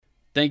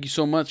Thank you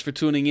so much for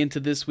tuning into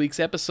this week's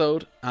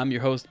episode. I'm your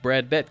host,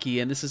 Brad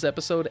Betke, and this is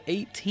episode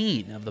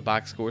 18 of the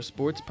Box Score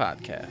Sports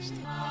Podcast.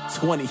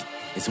 20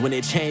 is when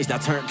it changed. I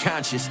turned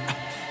conscious.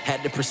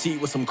 Had to proceed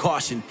with some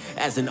caution.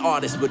 As an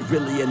artist, but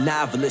really a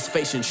novelist,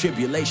 facing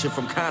tribulation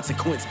from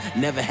consequence.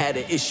 Never had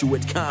an issue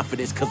with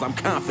confidence, cause I'm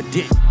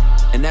confident.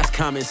 And that's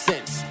common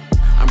sense.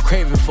 I'm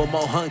craving for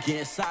more hunger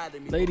inside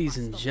of me. Ladies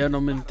and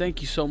gentlemen,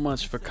 thank you so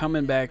much for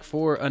coming back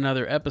for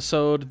another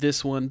episode,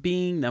 this one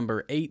being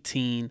number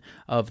 18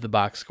 of the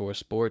Box Score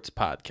Sports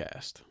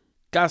Podcast.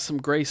 Got some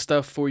great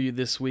stuff for you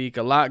this week,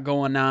 a lot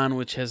going on,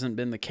 which hasn't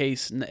been the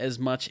case as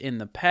much in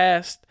the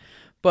past,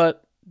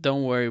 but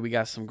don't worry, we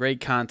got some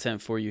great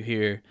content for you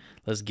here.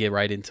 Let's get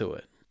right into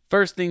it.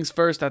 First things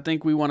first, I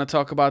think we want to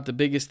talk about the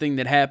biggest thing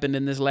that happened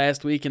in this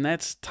last week, and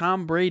that's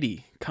Tom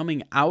Brady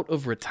coming out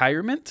of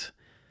retirement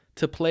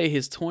to play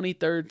his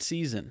 23rd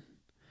season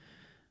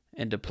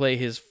and to play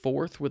his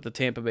 4th with the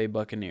Tampa Bay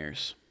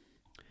Buccaneers.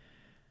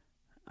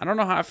 I don't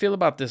know how I feel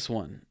about this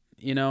one.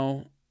 You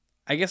know,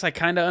 I guess I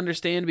kind of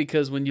understand,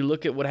 because when you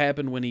look at what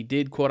happened when he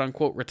did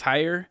quote-unquote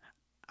retire,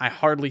 I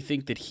hardly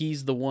think that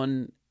he's the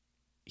one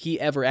he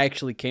ever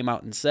actually came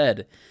out and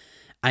said,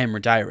 I am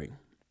retiring.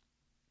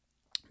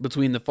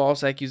 Between the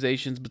false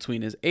accusations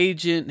between his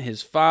agent,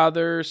 his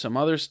father, some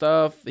other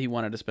stuff, he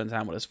wanted to spend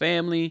time with his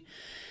family.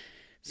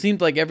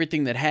 Seemed like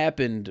everything that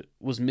happened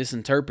was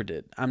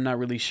misinterpreted. I'm not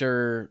really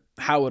sure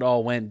how it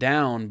all went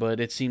down, but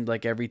it seemed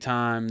like every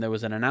time there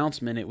was an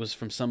announcement, it was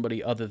from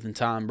somebody other than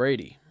Tom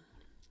Brady.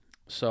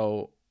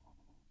 So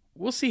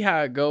we'll see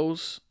how it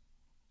goes.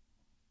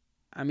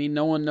 I mean,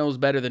 no one knows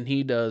better than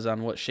he does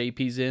on what shape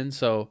he's in,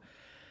 so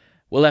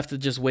we'll have to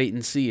just wait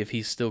and see if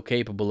he's still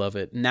capable of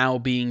it, now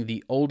being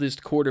the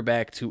oldest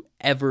quarterback to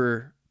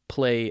ever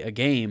play a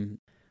game.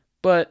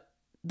 But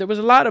there was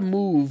a lot of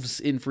moves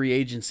in free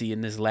agency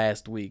in this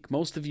last week.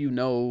 Most of you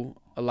know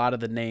a lot of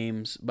the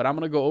names, but I'm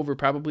going to go over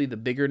probably the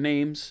bigger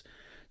names,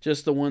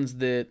 just the ones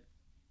that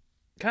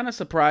kind of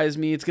surprised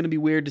me. It's going to be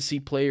weird to see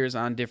players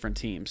on different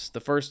teams. The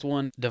first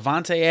one,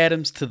 Davante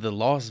Adams to the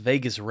Las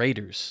Vegas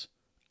Raiders.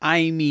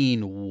 I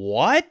mean,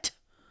 what?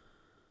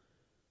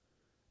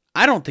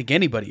 I don't think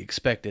anybody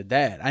expected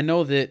that. I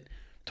know that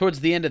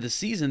towards the end of the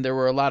season, there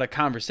were a lot of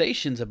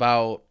conversations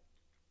about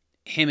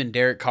him and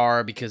Derek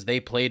Carr because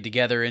they played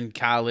together in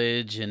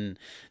college and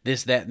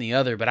this, that, and the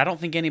other. But I don't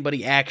think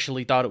anybody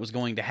actually thought it was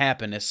going to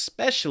happen,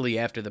 especially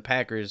after the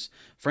Packers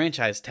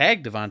franchise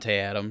tagged Davante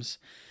Adams.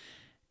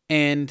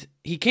 And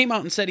he came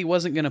out and said he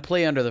wasn't going to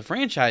play under the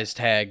franchise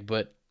tag,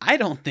 but I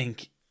don't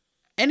think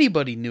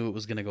anybody knew it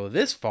was going to go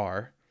this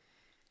far.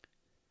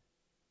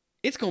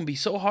 It's going to be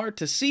so hard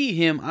to see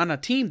him on a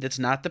team that's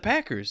not the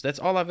Packers. That's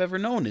all I've ever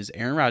known is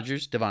Aaron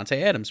Rodgers,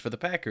 Davante Adams for the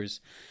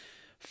Packers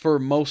for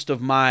most of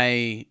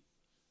my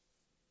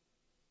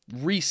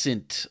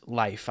recent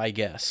life, I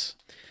guess.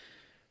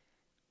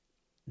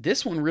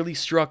 This one really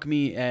struck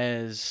me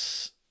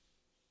as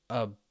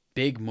a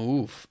big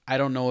move. I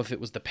don't know if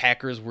it was the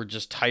Packers were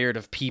just tired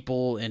of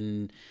people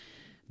and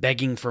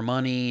begging for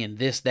money and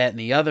this, that, and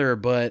the other,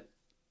 but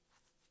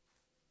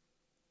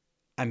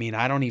I mean,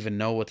 I don't even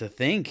know what to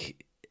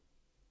think.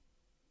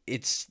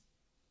 It's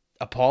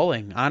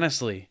appalling,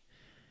 honestly.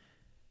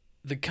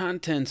 The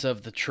contents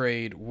of the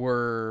trade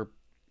were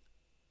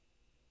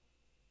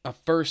a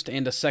first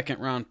and a second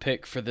round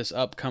pick for this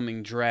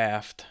upcoming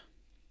draft.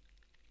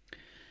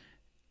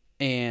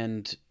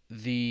 And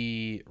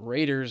the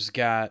Raiders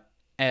got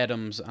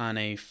Adams on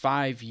a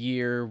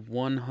 5-year,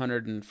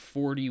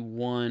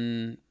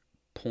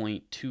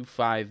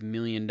 $141.25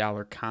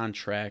 million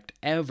contract,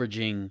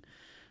 averaging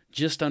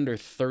just under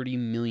 $30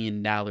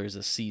 million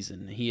a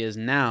season. He is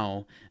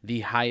now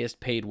the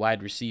highest paid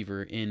wide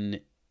receiver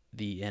in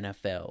the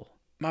NFL.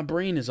 My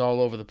brain is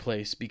all over the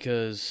place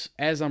because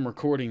as I'm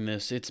recording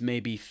this, it's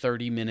maybe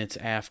 30 minutes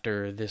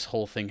after this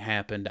whole thing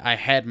happened. I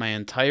had my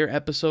entire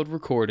episode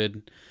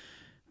recorded.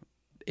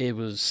 It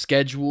was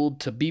scheduled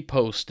to be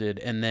posted,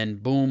 and then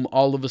boom,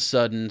 all of a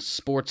sudden,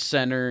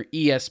 SportsCenter,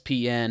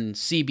 ESPN,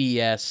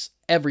 CBS,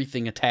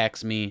 everything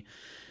attacks me.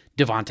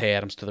 Davante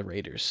Adams to the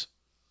Raiders.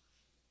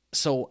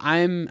 So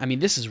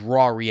this is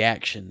raw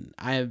reaction.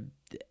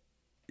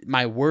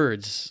 My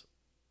words,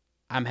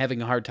 I'm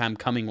having a hard time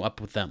coming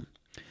up with them.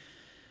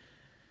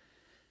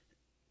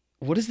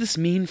 What does this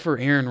mean for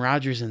Aaron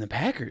Rodgers and the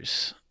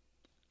Packers?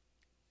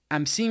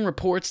 I'm seeing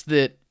reports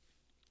that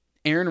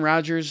Aaron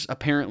Rodgers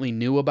apparently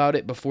knew about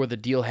it before the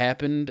deal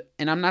happened,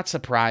 and I'm not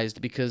surprised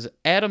because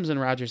Adams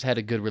and Rodgers had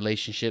a good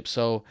relationship,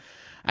 so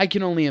I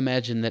can only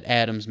imagine that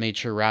Adams made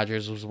sure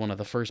Rodgers was one of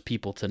the first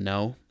people to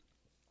know.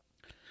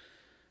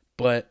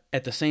 But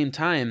at the same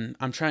time,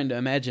 I'm trying to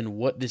imagine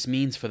what this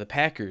means for the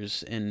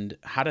Packers and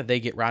how did they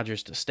get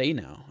Rodgers to stay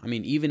now? I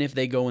mean, even if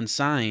they go and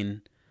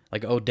sign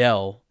like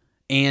Odell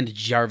and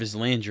Jarvis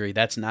Landry,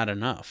 that's not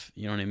enough.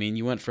 You know what I mean?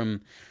 You went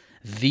from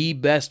the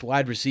best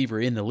wide receiver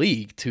in the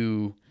league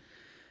to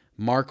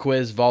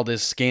Marquez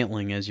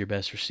Valdes-Scantling as your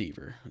best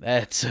receiver.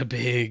 That's a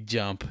big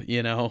jump,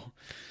 you know?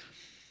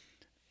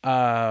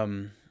 I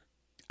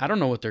I don't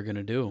know what they're going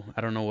to do.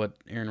 I don't know what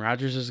Aaron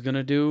Rodgers is going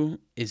to do.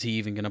 Is he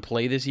even going to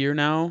play this year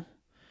now?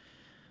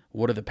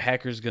 What are the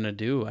Packers going to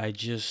do? I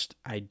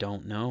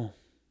don't know.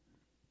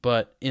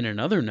 But in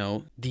another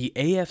note, the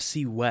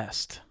AFC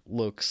West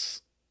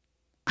looks,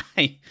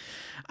 best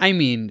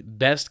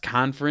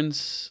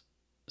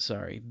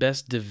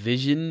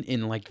division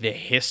in like the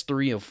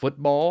history of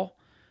football.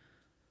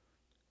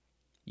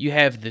 You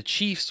have the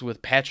Chiefs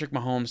with Patrick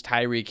Mahomes,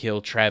 Tyreek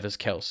Hill, Travis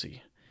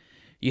Kelce.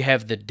 You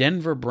have the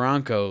Denver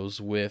Broncos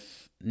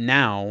with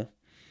now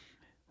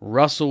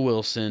Russell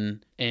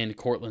Wilson and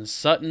Courtland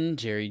Sutton,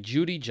 Jerry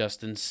Jeudy,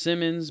 Justin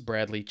Simmons,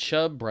 Bradley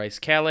Chubb, Bryce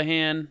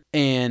Callahan.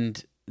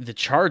 And the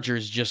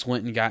Chargers just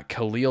went and got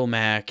Khalil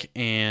Mack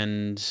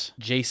and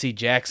J.C.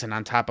 Jackson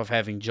on top of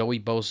having Joey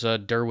Bosa,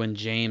 Derwin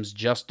James,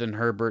 Justin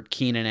Herbert,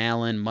 Keenan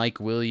Allen, Mike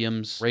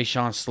Williams,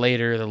 Rashawn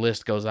Slater, the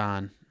list goes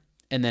on.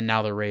 And then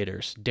now the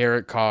Raiders.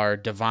 Derek Carr,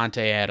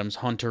 Devontae Adams,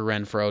 Hunter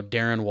Renfrow,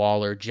 Darren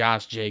Waller,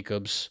 Josh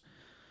Jacobs.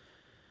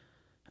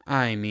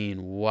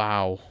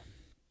 Wow.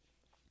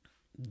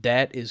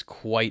 That is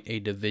quite a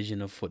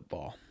division of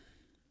football.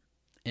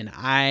 And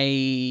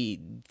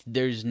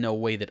there's no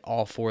way that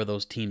all four of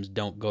those teams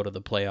don't go to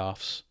the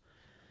playoffs.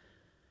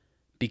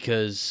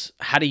 Because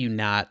how do you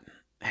not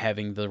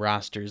having the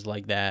rosters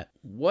like that?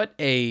 What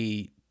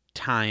a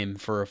time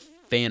for a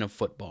fan of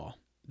football.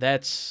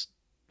 That's,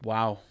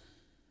 wow.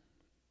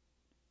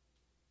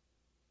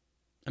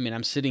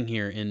 I'm sitting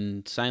here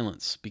in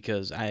silence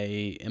because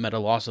I am at a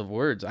loss of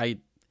words. I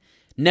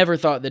never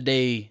thought the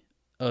day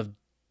of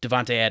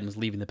Devontae Adams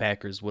leaving the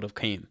Packers would have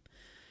came.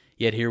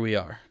 Yet here we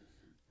are.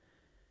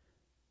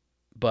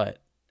 But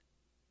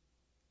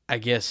I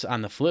guess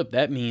on the flip,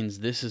 that means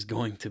this is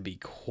going to be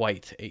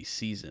quite a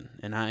season,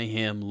 and I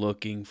am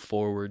looking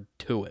forward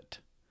to it.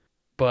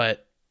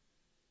 But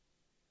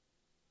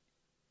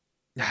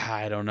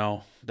I don't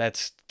know.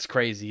 It's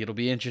crazy. It'll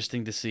be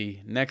interesting to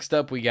see. Next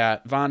up, we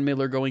got Von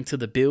Miller going to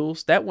the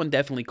Bills. That one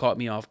definitely caught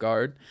me off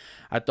guard.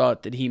 I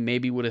thought that he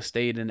maybe would have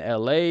stayed in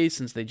L.A.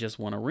 since they just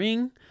won a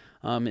ring.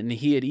 And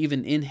he had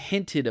even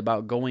hinted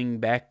about going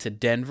back to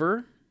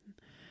Denver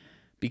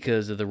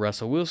because of the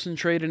Russell Wilson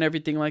trade and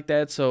everything like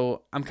that.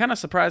 So I'm kind of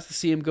surprised to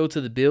see him go to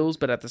the Bills,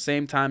 but at the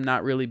same time,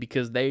 not really,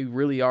 because they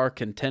really are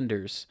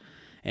contenders.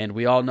 And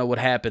we all know what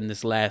happened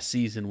this last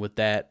season with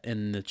that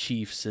and the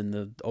Chiefs and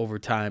the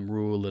overtime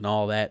rule and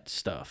all that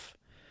stuff.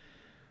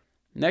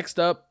 Next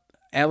up,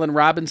 Allen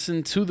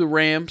Robinson to the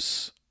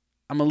Rams.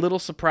 I'm a little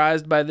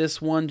surprised by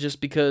this one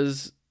just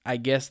because I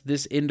guess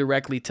this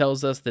indirectly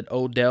tells us that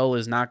Odell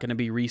is not going to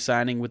be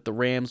re-signing with the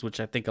Rams,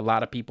 which I think a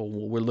lot of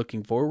people were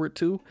looking forward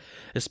to,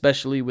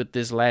 especially with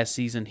this last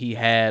season he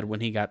had when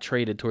he got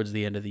traded towards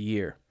the end of the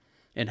year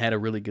and had a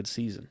really good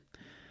season.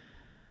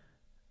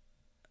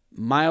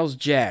 Myles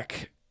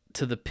Jack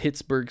to the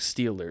Pittsburgh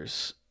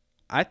Steelers.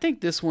 I think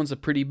this one's a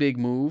pretty big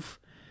move.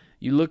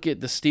 You look at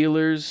the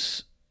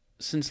Steelers,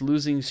 since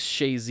losing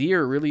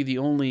Shazier, really the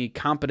only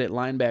competent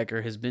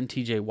linebacker has been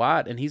TJ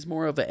Watt, and he's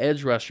more of an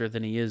edge rusher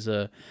than he is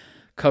a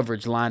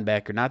coverage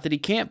linebacker. Not that he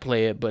can't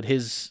play it, but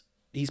he's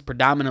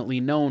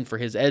predominantly known for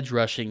his edge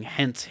rushing,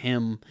 hence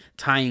him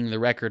tying the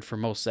record for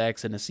most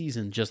sacks in a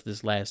season just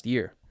this last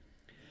year.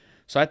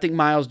 So I think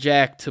Myles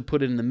Jack, to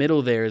put it in the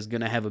middle there, is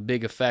going to have a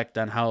big effect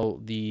on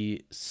how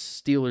the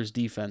Steelers'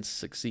 defense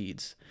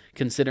succeeds,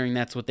 considering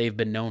that's what they've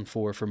been known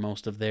for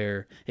most of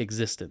their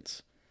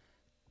existence.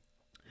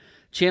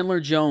 Chandler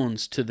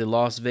Jones to the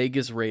Las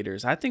Vegas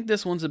Raiders. I think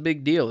this one's a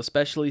big deal,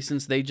 especially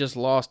since they just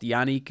lost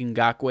Yannick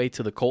Ngakoue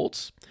to the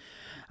Colts.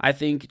 I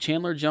think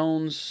Chandler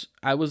Jones,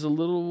 I was a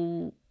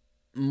little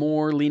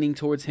more leaning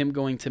towards him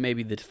going to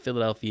maybe the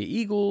Philadelphia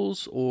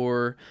Eagles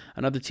or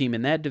another team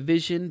in that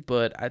division,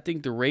 but I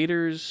think the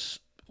Raiders,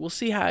 we'll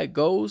see how it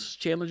goes.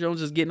 Chandler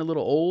Jones is getting a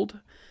little old,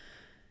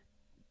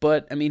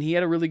 but he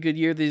had a really good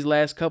year these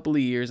last couple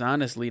of years,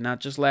 honestly, not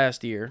just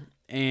last year,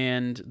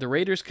 and the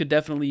Raiders could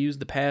definitely use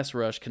the pass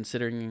rush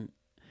considering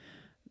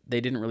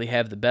they didn't really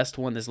have the best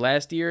one this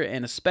last year,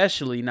 and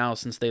especially now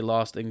since they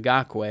lost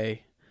Ngakoue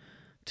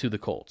to the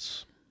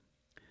Colts.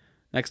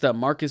 Next up,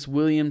 Marcus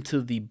Williams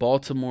to the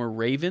Baltimore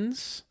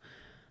Ravens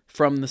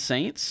from the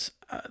Saints.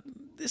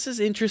 This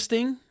is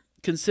interesting,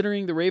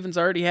 considering the Ravens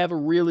already have a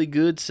really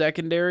good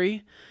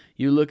secondary.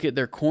 You look at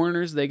their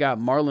corners, they got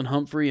Marlon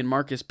Humphrey and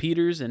Marcus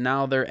Peters, and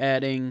now they're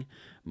adding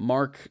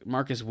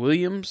Marcus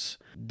Williams.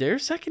 Their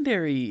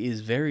secondary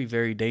is very,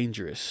 very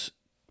dangerous.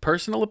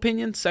 Personal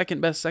opinion,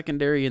 second best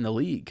secondary in the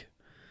league.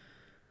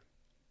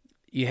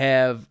 You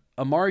have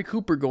Amari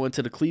Cooper going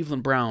to the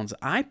Cleveland Browns.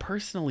 I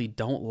personally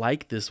don't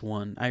like this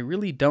one. I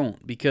really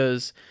don't,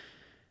 because,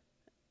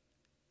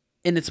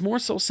 and it's more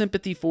so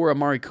sympathy for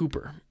Amari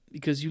Cooper,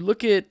 because you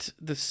look at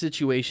the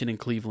situation in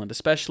Cleveland,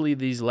 especially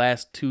these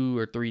last 2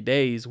 or 3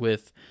 days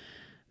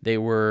they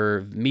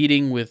were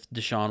meeting with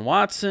Deshaun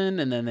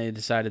Watson, and then they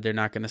decided they're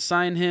not going to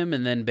sign him,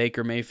 and then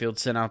Baker Mayfield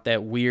sent out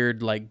that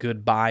weird,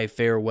 goodbye,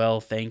 farewell,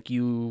 thank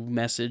you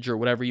message, or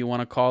whatever you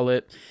want to call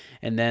it,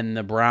 and then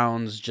the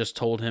Browns just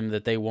told him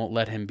that they won't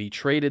let him be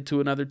traded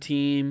to another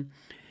team,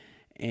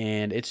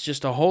 and it's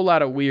just a whole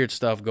lot of weird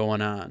stuff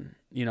going on.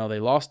 You know, they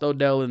lost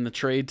Odell in the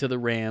trade to the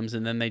Rams,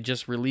 and then they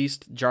just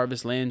released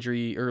Jarvis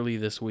Landry early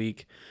this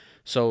week.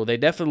 So they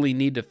definitely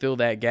need to fill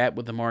that gap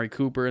with Amari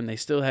Cooper, and they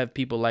still have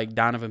people like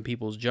Donovan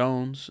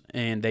Peoples-Jones,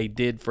 and they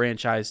did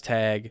franchise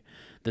tag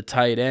the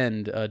tight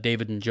end,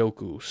 David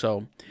Njoku.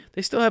 So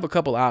they still have a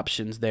couple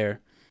options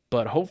there.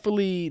 But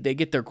hopefully they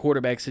get their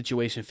quarterback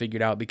situation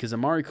figured out, because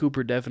Amari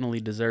Cooper definitely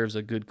deserves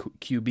a good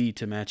QB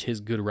to match his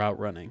good route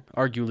running.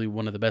 Arguably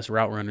one of the best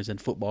route runners in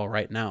football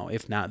right now,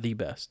 if not the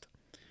best.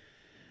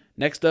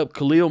 Next up,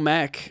 Khalil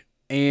Mack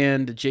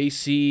and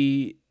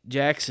J.C.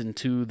 Jackson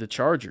to the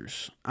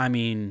Chargers. I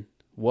mean,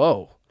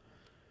 whoa.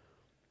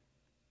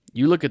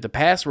 You look at the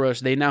pass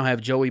rush, they now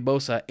have Joey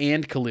Bosa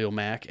and Khalil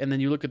Mack. And then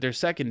you look at their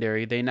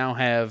secondary, they now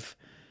have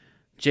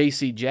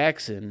J.C.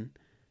 Jackson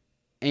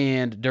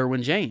and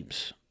Derwin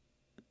James.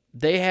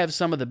 They have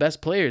some of the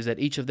best players at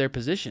each of their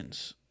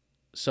positions.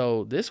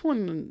 So this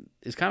one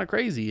is kind of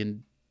crazy.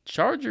 And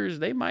Chargers,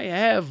 they might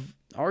have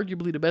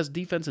arguably the best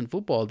defense in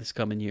football this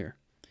coming year.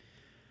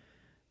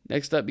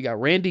 Next up, you got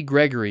Randy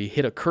Gregory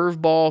hit a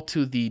curveball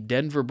to the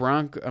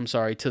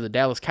to the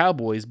Dallas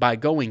Cowboys by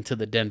going to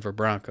the Denver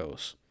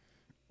Broncos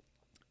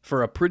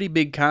for a pretty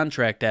big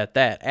contract at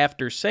that,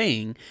 after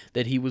saying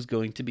that he was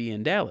going to be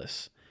in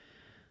Dallas.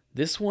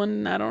 This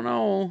one, I don't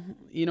know.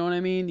 You know what I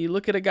mean? You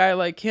look at a guy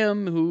like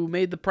him who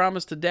made the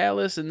promise to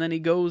Dallas, and then he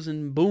goes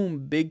and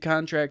boom, big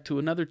contract to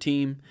another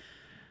team.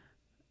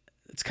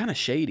 It's kind of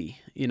shady,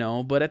 you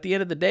know. But at the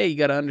end of the day, you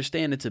got to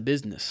understand it's a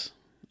business.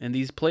 And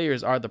these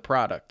players are the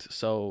product.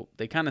 So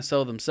they kind of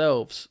sell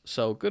themselves.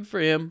 So good for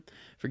him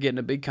for getting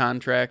a big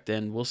contract,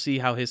 and we'll see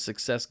how his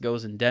success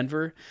goes in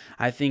Denver.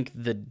 I think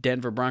the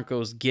Denver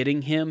Broncos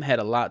getting him had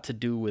a lot to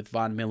do with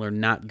Von Miller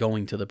not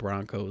going to the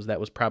Broncos. That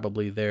was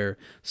probably their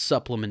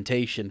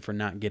supplementation for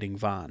not getting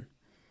Von.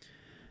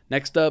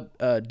 Next up,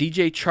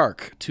 DJ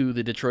Chark to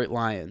the Detroit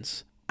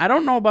Lions. I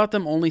don't know about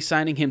them only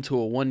signing him to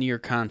a one-year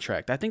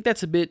contract. I think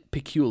that's a bit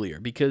peculiar,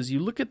 because you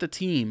look at the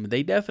team,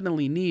 they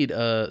definitely need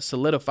a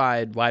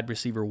solidified wide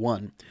receiver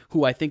one,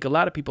 who I think a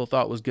lot of people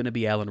thought was going to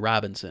be Allen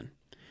Robinson.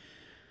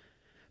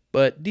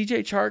 But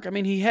DJ Chark, I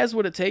mean, he has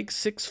what it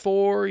takes,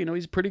 6'4", you know,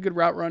 he's a pretty good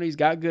route runner, he's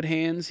got good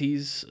hands,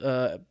 he's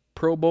a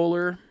Pro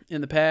Bowler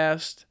in the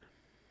past,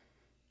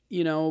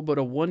 you know, but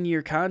a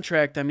one-year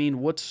contract, I mean,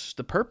 what's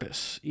the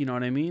purpose? You know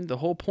what I mean? The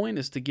whole point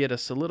is to get a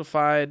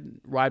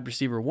solidified wide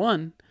receiver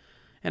one,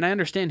 and I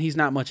understand he's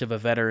not much of a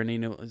veteran, you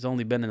know, he's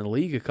only been in the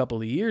league a couple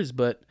of years,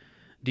 but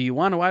do you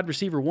want a wide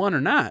receiver one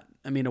or not?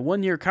 I mean, a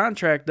one-year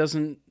contract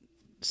doesn't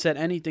set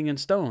anything in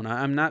stone.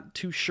 I'm not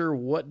too sure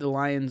what the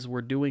Lions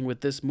were doing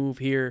with this move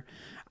here.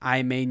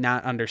 I may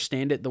not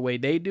understand it the way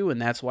they do,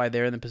 and that's why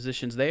they're in the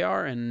positions they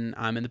are, and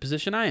I'm in the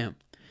position I am.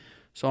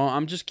 So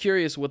I'm just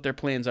curious what their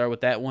plans are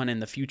with that one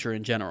and the future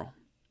in general.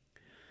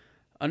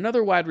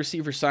 Another wide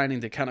receiver signing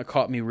that kind of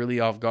caught me really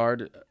off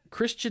guard,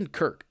 Christian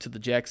Kirk to the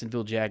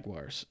Jacksonville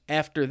Jaguars.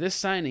 After this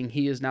signing,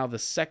 he is now the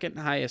second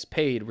highest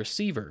paid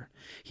receiver.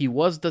 He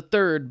was the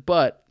third,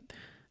 but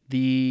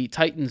the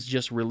Titans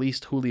just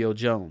released Julio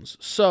Jones.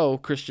 So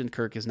Christian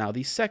Kirk is now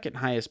the second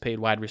highest paid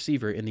wide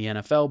receiver in the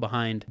NFL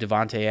behind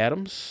Devontae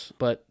Adams.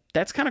 But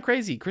that's kind of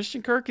crazy.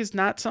 Christian Kirk is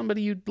not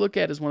somebody you'd look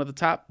at as one of the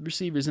top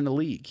receivers in the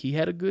league. He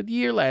had a good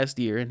year last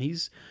year, and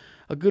he's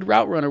a good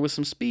route runner with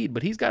some speed,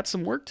 but he's got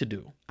some work to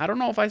do. I don't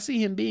know if I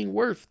see him being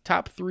worth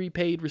top 3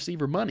 paid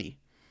receiver money,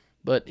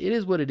 but it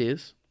is what it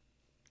is.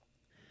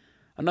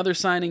 Another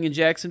signing in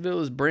Jacksonville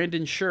is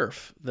Brandon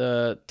Scherff,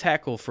 the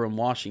tackle from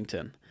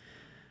Washington.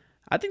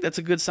 I think that's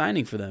a good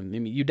signing for them. I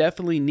mean, you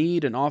definitely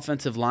need an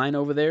offensive line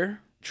over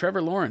there.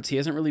 Trevor Lawrence, he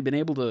hasn't really been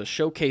able to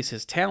showcase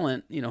his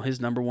talent, you know, his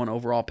number 1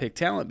 overall pick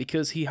talent,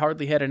 because he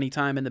hardly had any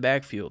time in the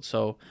backfield.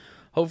 So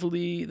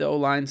hopefully the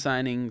O-line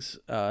signings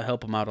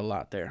help him out a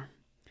lot there.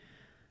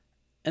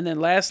 And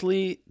then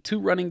lastly, 2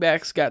 running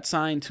backs got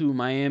signed to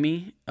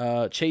Miami,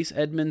 Chase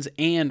Edmonds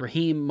and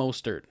Raheem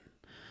Mostert.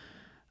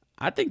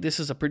 I think this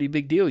is a pretty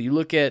big deal. You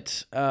look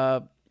at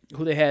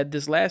who they had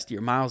this last year,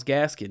 Myles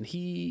Gaskin.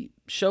 He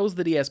shows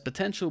that he has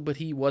potential, but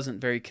he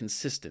wasn't very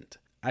consistent.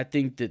 I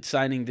think that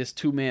signing this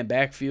 2-man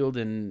backfield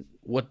and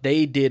what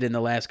they did in the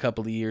last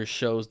couple of years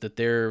shows that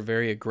they're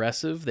very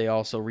aggressive. They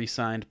also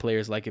re-signed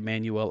players like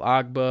Emmanuel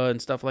Ogbah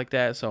and stuff like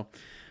that. So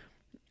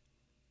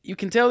you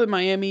can tell that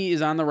Miami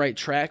is on the right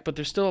track, but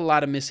there's still a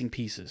lot of missing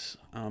pieces.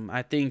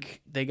 I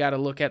think they got to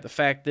look at the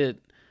fact that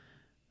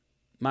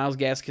Myles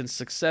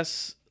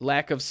Gaskin's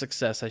lack of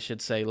success, I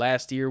should say,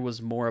 last year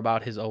was more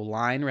about his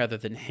O-line rather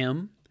than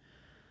him.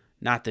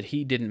 Not that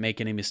he didn't make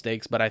any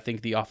mistakes, but I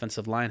think the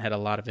offensive line had a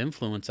lot of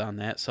influence on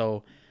that.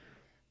 So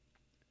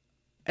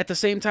at the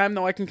same time,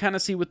 though, I can kind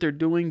of see what they're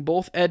doing.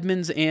 Both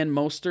Edmonds and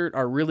Mostert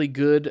are really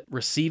good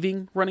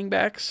receiving running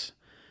backs.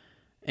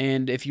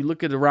 And if you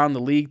look at around the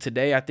league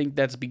today, I think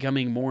that's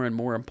becoming more and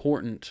more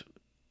important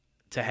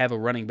to have a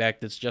running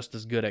back that's just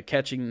as good at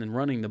catching and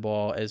running the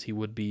ball as he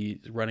would be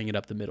running it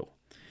up the middle.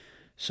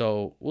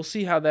 So we'll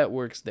see how that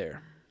works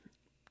there.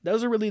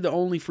 Those are really the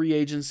only free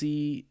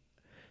agency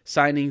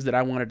signings that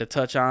I wanted to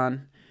touch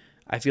on.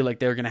 I feel like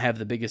they're going to have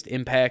the biggest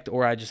impact,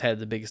 or I just had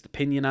the biggest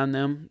opinion on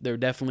them. There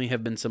definitely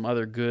have been some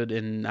other good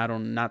and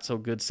not so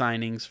good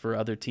signings for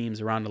other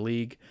teams around the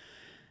league.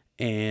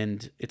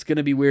 And it's going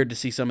to be weird to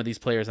see some of these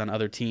players on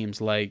other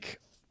teams, like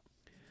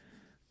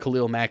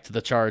Khalil Mack to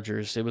the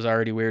Chargers. It was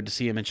already weird to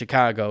see him in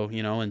Chicago,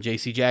 and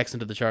J.C. Jackson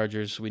to the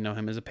Chargers. We know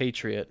him as a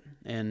Patriot.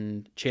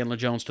 And Chandler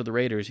Jones to the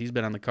Raiders. He's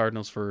been on the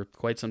Cardinals for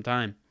quite some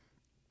time.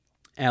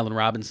 Allen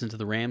Robinson to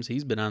the Rams.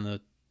 He's been on the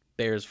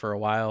Bears for a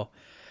while.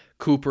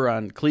 Cooper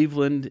on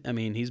Cleveland. I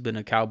mean, he's been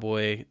a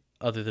Cowboy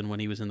other than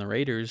when he was in the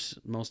Raiders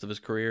most of his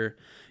career.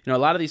 A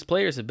lot of these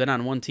players have been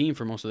on one team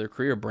for most of their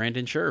career.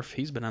 Brandon Scherff,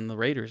 he's been on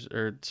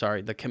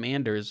the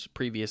Commanders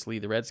previously,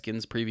 the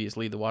Redskins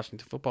previously, the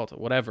Washington football team,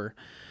 whatever,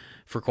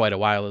 for quite a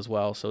while as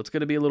well. So it's going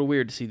to be a little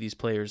weird to see these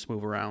players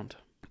move around.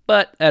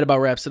 But that about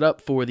wraps it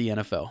up for the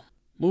NFL.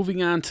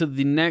 Moving on to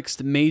the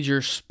next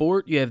major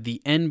sport, you have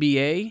the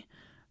NBA.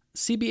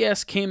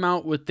 CBS came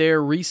out with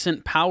their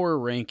recent power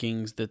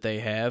rankings that they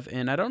have,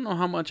 and I don't know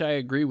how much I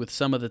agree with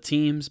some of the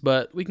teams,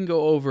 but we can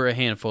go over a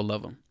handful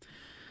of them.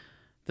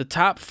 The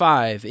top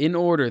 5, in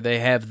order, they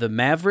have the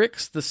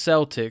Mavericks, the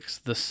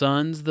Celtics, the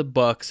Suns, the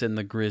Bucks, and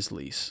the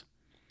Grizzlies.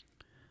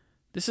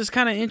 This is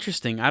kind of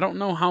interesting. I don't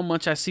know how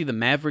much I see the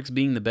Mavericks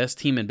being the best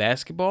team in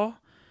basketball.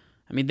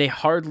 I mean, they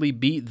hardly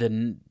beat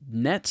the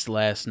Nets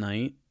last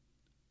night,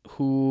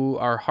 who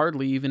are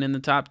hardly even in the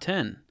top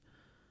 10.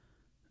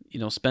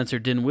 Spencer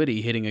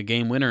Dinwiddie hitting a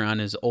game winner on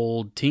his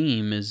old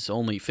team is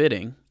only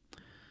fitting.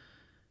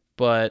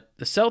 But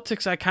the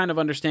Celtics I kind of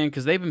understand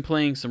because they've been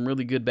playing some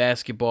really good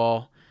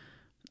basketball.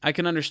 I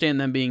can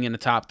understand them being in the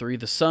top 3.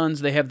 The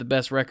Suns, they have the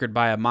best record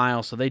by a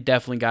mile, so they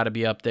definitely got to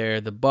be up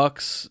there. The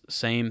Bucks,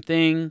 same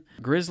thing.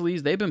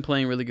 Grizzlies, they've been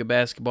playing really good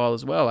basketball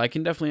as well. I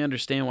can definitely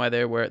understand why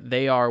they're where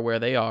they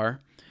are.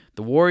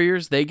 The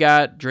Warriors, they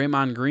got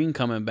Draymond Green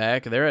coming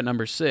back. They're at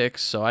number 6,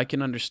 so I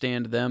can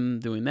understand them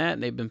doing that,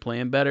 and they've been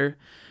playing better.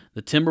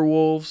 The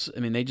Timberwolves,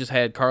 I mean, they just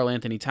had Karl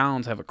Anthony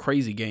Towns have a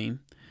crazy game.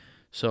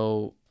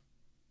 So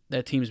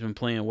that team's been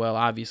playing well,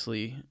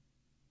 obviously,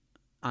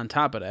 on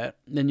top of that.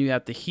 Then you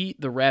have the Heat,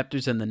 the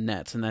Raptors, and the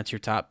Nets, and that's your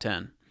top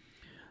 10.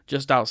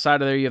 Just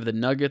outside of there, you have the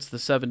Nuggets, the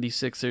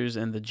 76ers,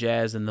 and the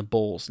Jazz, and the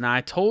Bulls. Now,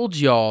 I told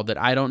y'all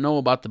that I don't know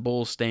about the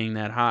Bulls staying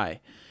that high.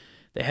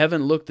 They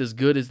haven't looked as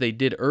good as they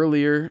did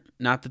earlier.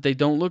 Not that they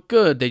don't look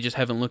good, they just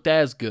haven't looked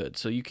as good.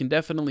 So you can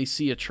definitely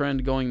see a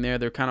trend going there.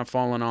 They're kind of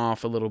falling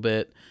off a little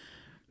bit.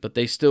 But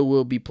they still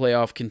will be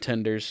playoff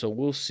contenders, so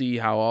we'll see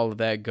how all of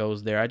that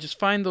goes there. I just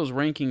find those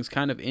rankings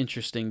kind of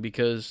interesting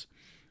because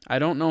I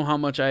don't know how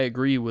much I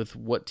agree with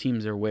what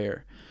teams are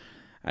where.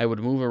 I would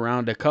move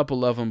around a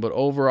couple of them, but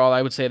overall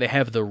I would say they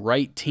have the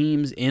right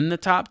teams in the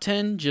top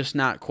 10, just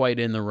not quite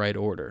in the right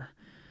order.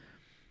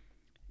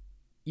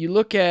 You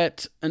look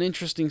at an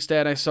interesting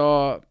stat I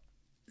saw.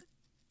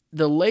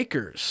 The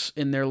Lakers,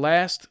 in their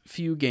last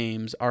few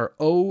games, are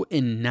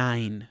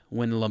 0-9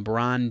 when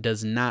LeBron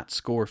does not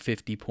score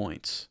 50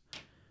 points.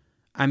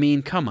 I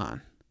mean, come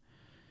on.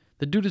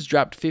 The dude has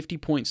dropped 50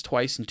 points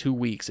twice in 2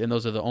 weeks, and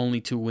those are the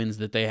only 2 wins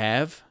that they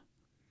have.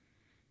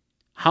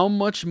 How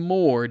much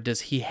more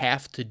does he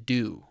have to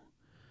do?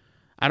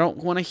 I don't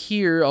want to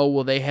hear,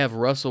 they have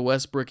Russell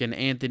Westbrook and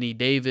Anthony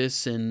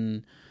Davis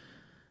and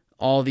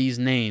all these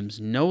names.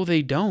 No,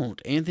 they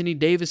don't. Anthony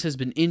Davis has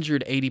been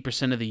injured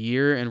 80% of the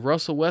year, and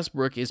Russell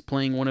Westbrook is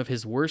playing one of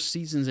his worst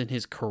seasons in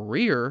his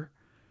career.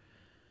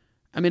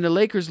 I mean, the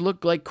Lakers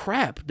look like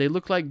crap. They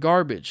look like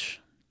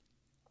garbage.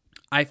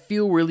 I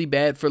feel really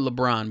bad for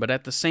LeBron, but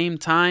at the same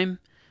time,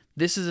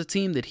 this is a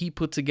team that he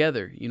put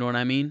together. You know what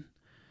I mean?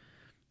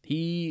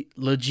 He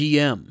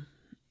GM.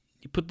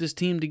 He put this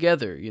team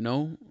together,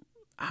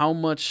 How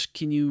much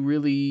can you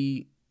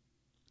really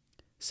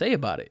say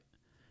about it?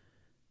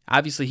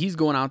 Obviously, he's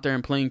going out there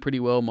and playing pretty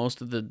well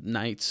most of the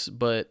nights,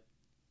 but,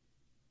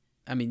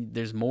 I mean,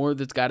 there's more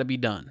that's got to be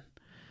done.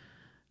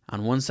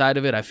 On one side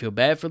of it, I feel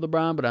bad for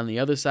LeBron, but on the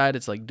other side,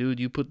 it's like, dude,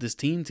 you put this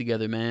team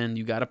together, man.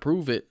 You got to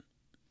prove it.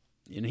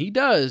 And he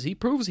does. He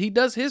proves he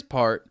does his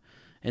part.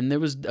 And there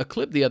was a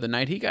clip the other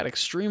night. He got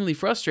extremely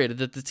frustrated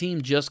that the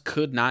team just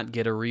could not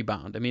get a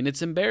rebound. I mean,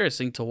 it's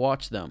embarrassing to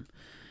watch them.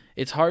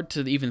 It's hard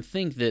to even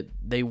think that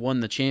they won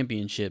the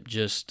championship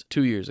just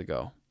 2 years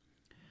ago.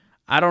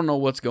 I don't know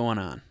what's going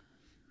on.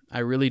 I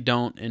really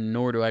don't, and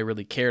nor do I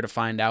really care to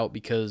find out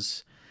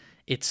because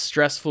it's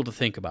stressful to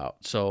think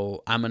about.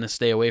 So I'm going to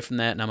stay away from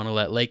that, and I'm going to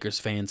let Lakers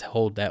fans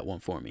hold that one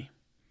for me.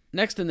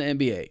 Next in the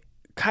NBA,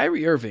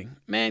 Kyrie Irving.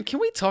 Man, can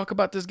we talk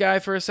about this guy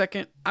for a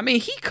second? I mean,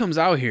 he comes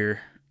out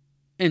here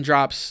and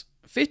drops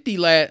 50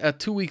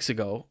 2 weeks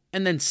ago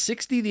and then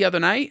 60 the other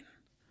night.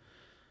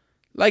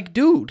 Like,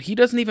 dude, he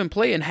doesn't even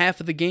play in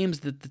half of the games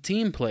that the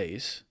team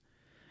plays.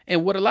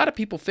 And what a lot of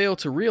people fail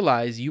to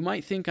realize, you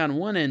might think on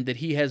one end that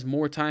he has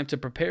more time to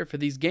prepare for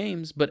these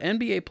games, but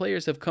NBA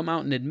players have come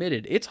out and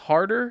admitted it's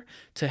harder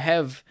to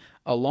have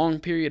a long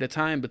period of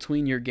time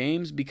between your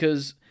games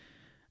because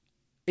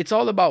it's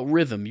all about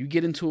rhythm. You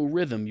get into a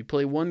rhythm. You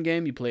play one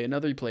game, you play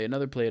another, you play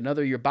another, play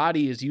another. Your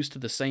body is used to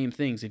the same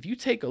things. If you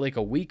take like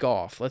a week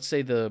off, let's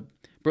say the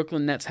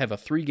Brooklyn Nets have a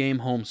 3-game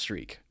home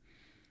streak.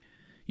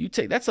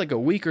 That's like a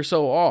week or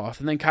so off,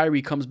 and then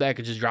Kyrie comes back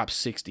and just drops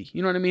 60.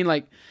 You know what I mean?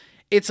 Like,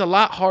 it's a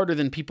lot harder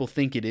than people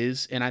think it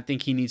is, and I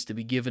think he needs to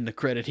be given the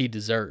credit he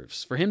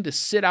deserves. For him to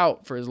sit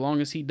out for as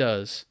long as he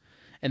does,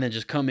 and then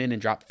just come in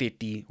and drop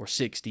 50 or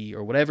 60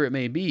 or whatever it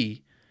may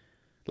be,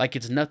 like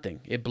it's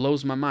nothing. It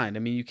blows my mind. I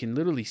mean, you can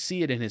literally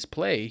see it in his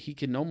play. He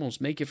can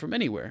almost make it from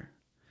anywhere.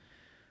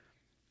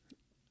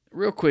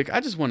 Real quick,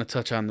 I just want to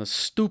touch on the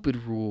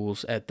stupid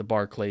rules at the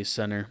Barclays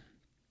Center.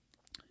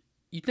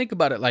 You think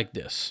about it like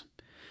this.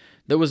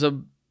 There was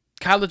a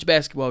college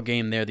basketball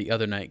game there the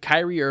other night.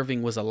 Kyrie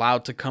Irving was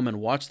allowed to come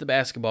and watch the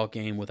basketball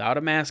game without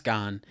a mask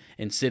on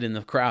and sit in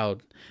the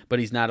crowd, but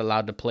he's not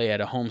allowed to play at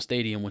a home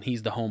stadium when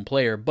he's the home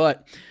player.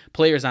 But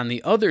players on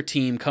the other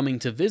team coming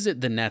to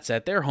visit the Nets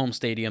at their home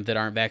stadium that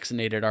aren't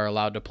vaccinated are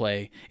allowed to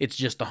play. It's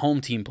just the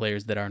home team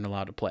players that aren't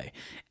allowed to play.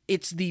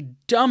 It's the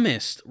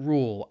dumbest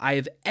rule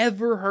I've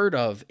ever heard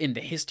of in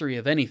the history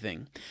of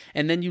anything.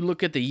 And then you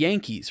look at the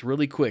Yankees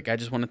really quick. I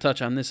just want to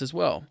touch on this as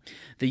well.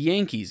 The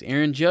Yankees,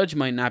 Aaron Judge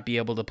might not be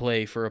able to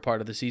play for a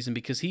part of the season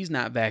because he's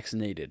not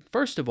vaccinated.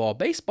 First of all,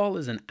 baseball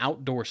is an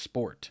outdoor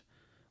sport.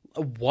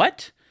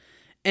 What?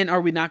 And are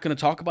we not going to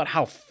talk about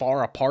how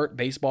far apart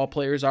baseball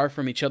players are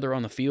from each other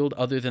on the field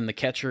other than the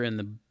catcher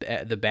and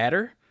the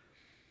batter?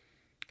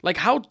 Like,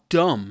 how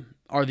dumb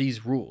are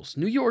these rules?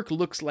 New York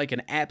looks like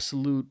an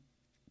absolute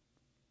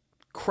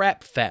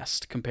crap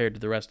fest compared to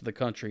the rest of the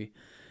country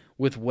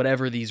with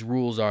whatever these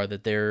rules are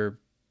that they're,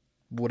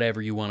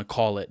 whatever you want to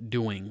call it,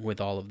 doing with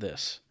all of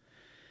this.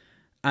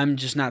 I'm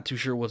just not too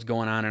sure what's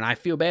going on, and I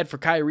feel bad for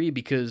Kyrie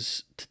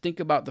because to think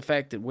about the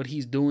fact that what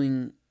he's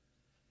doing,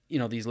 you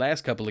know, these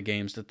last couple of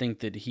games, to think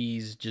that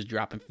he's just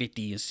dropping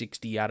 50 and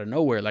 60 out of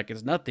nowhere like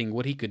it's nothing,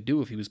 what he could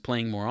do if he was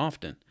playing more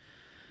often.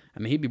 I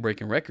mean, he'd be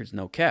breaking records,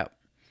 no cap.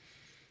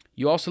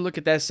 You also look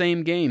at that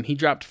same game, he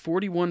dropped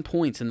 41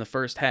 points in the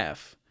first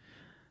half.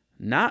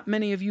 Not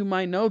many of you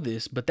might know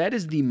this, but that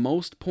is the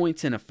most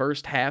points in a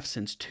first half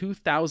since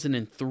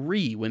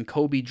 2003 when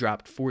Kobe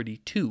dropped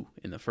 42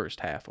 in the first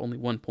half, only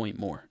 1 point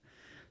more.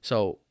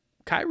 So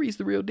Kyrie's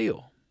the real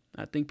deal.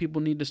 I think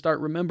people need to start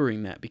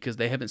remembering that because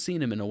they haven't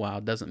seen him in a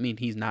while. Doesn't mean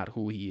he's not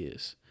who he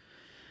is.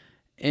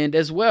 And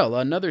as well,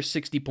 another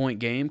 60-point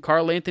game,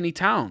 Karl Anthony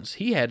Towns.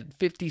 He had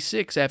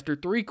 56 after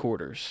 3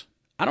 quarters.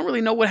 I don't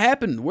really know what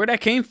happened, where that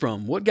came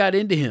from, what got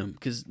into him.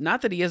 Because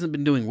not that he hasn't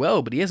been doing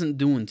well, but he hasn't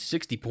doing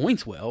 60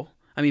 points well.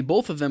 I mean,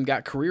 both of them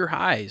got career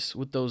highs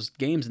with those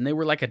games, and they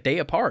were like a day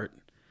apart.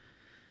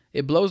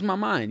 It blows my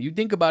mind. You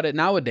think about it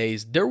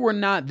nowadays, there were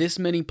not this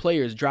many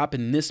players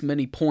dropping this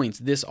many points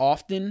this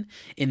often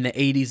in the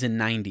 80s and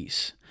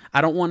 90s. I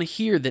don't want to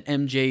hear that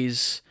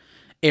MJ's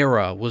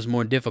era was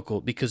more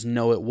difficult because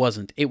no, it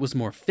wasn't. It was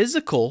more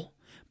physical.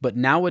 But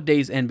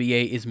nowadays,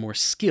 NBA is more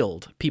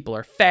skilled. People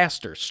are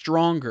faster,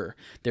 stronger.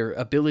 Their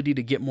ability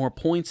to get more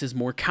points is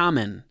more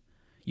common.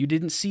 You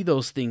didn't see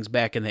those things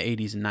back in the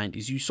 80s and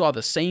 90s. You saw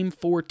the same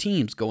 4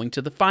 teams going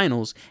to the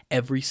finals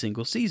every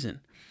single season.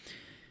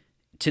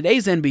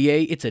 Today's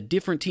NBA, it's a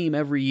different team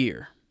every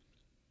year.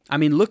 I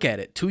mean, look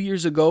at it. 2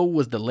 years ago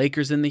was the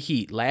Lakers and the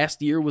Heat.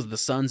 Last year was the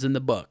Suns and the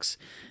Bucks.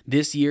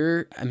 This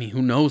year, I mean,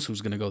 who knows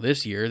who's going to go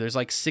this year? There's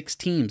like 6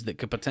 teams that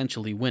could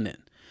potentially win it.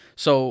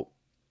 So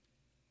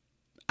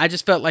I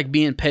just felt like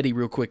being petty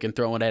real quick and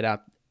throwing that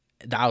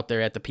out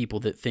there at the people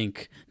that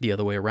think the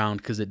other way around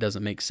because it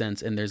doesn't make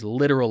sense. And there's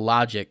literal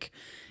logic,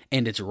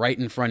 and it's right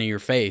in front of your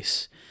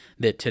face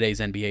that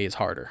today's NBA is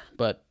harder.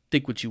 But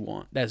think what you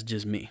want. That's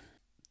just me.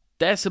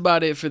 That's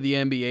about it for the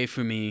NBA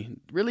for me.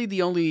 Really,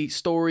 the only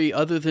story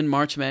other than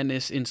March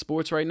Madness in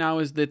sports right now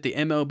is that the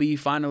MLB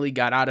finally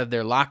got out of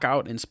their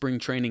lockout and spring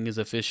training is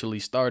officially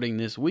starting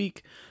this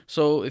week.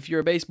 So if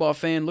you're a baseball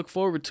fan, look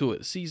forward to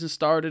it. Season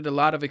started, a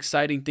lot of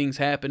exciting things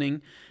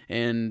happening.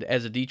 And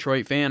as a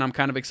Detroit fan, I'm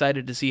kind of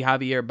excited to see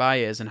Javier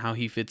Baez and how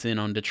he fits in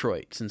on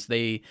Detroit, since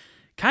they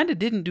kind of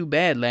didn't do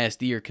bad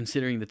last year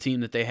considering the team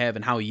that they have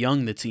and how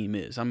young the team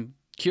is. I'm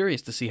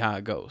curious to see how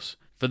it goes.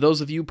 For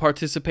those of you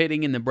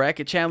participating in the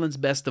bracket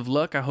challenge, best of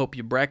luck. I hope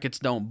your brackets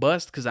don't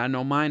bust because I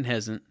know mine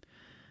hasn't.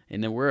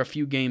 And then we're a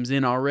few games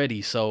in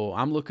already, so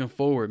I'm looking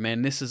forward,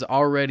 man. This is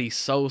already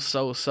so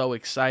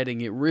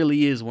exciting. It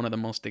really is one of the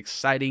most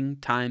exciting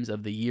times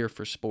of the year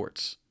for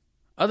sports.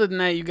 Other than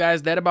that, you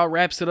guys, that about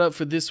wraps it up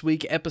for this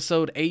week,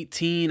 episode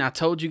 18. I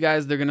told you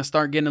guys they're going to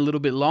start getting a little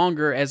bit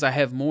longer as I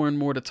have more and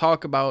more to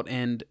talk about,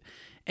 and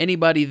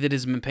anybody that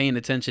has been paying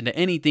attention to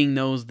anything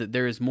knows that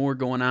there is more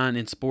going on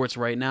in sports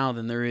right now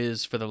than there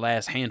is for the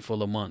last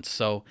handful of months.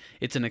 So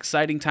it's an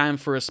exciting time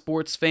for a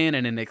sports fan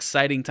and an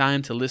exciting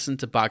time to listen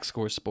to Box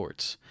Score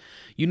Sports.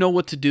 You know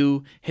what to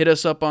do. Hit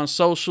us up on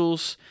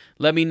socials.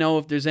 Let me know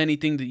if there's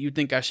anything that you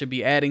think I should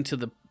be adding to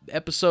the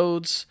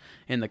episodes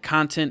and the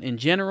content in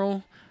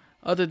general.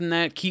 Other than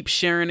that, keep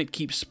sharing it,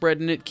 keep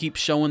spreading it, keep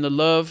showing the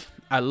love.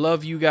 I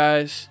love you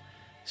guys.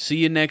 See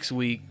you next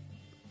week.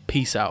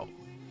 Peace out.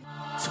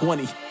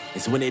 20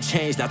 is when it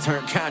changed, I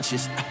turned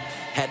conscious.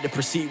 Had to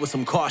proceed with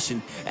some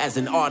caution. As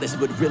an artist,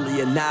 but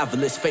really a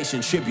novelist,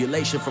 facing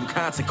tribulation from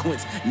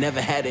consequence.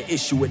 Never had an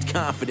issue with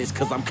confidence,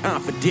 cause I'm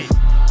confident.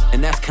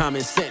 And that's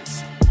common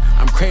sense.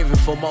 I'm Craving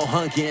for more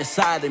hunger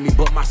inside of me,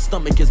 but my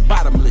stomach is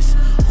bottomless.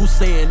 Who's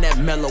saying that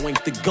Mello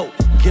ain't the GOAT?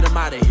 Get him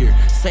out of here.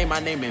 Say my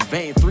name in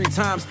vain 3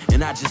 times,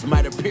 and I just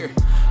might appear.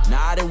 Now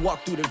I didn't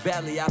walk through the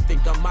valley, I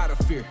think I'm out of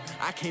fear.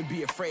 I can't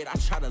be afraid, I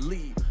try to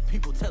leave.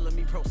 People telling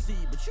me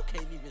proceed, but you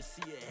can't even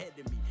see ahead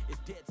of me. It's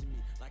dead to me,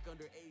 like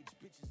underage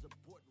bitches.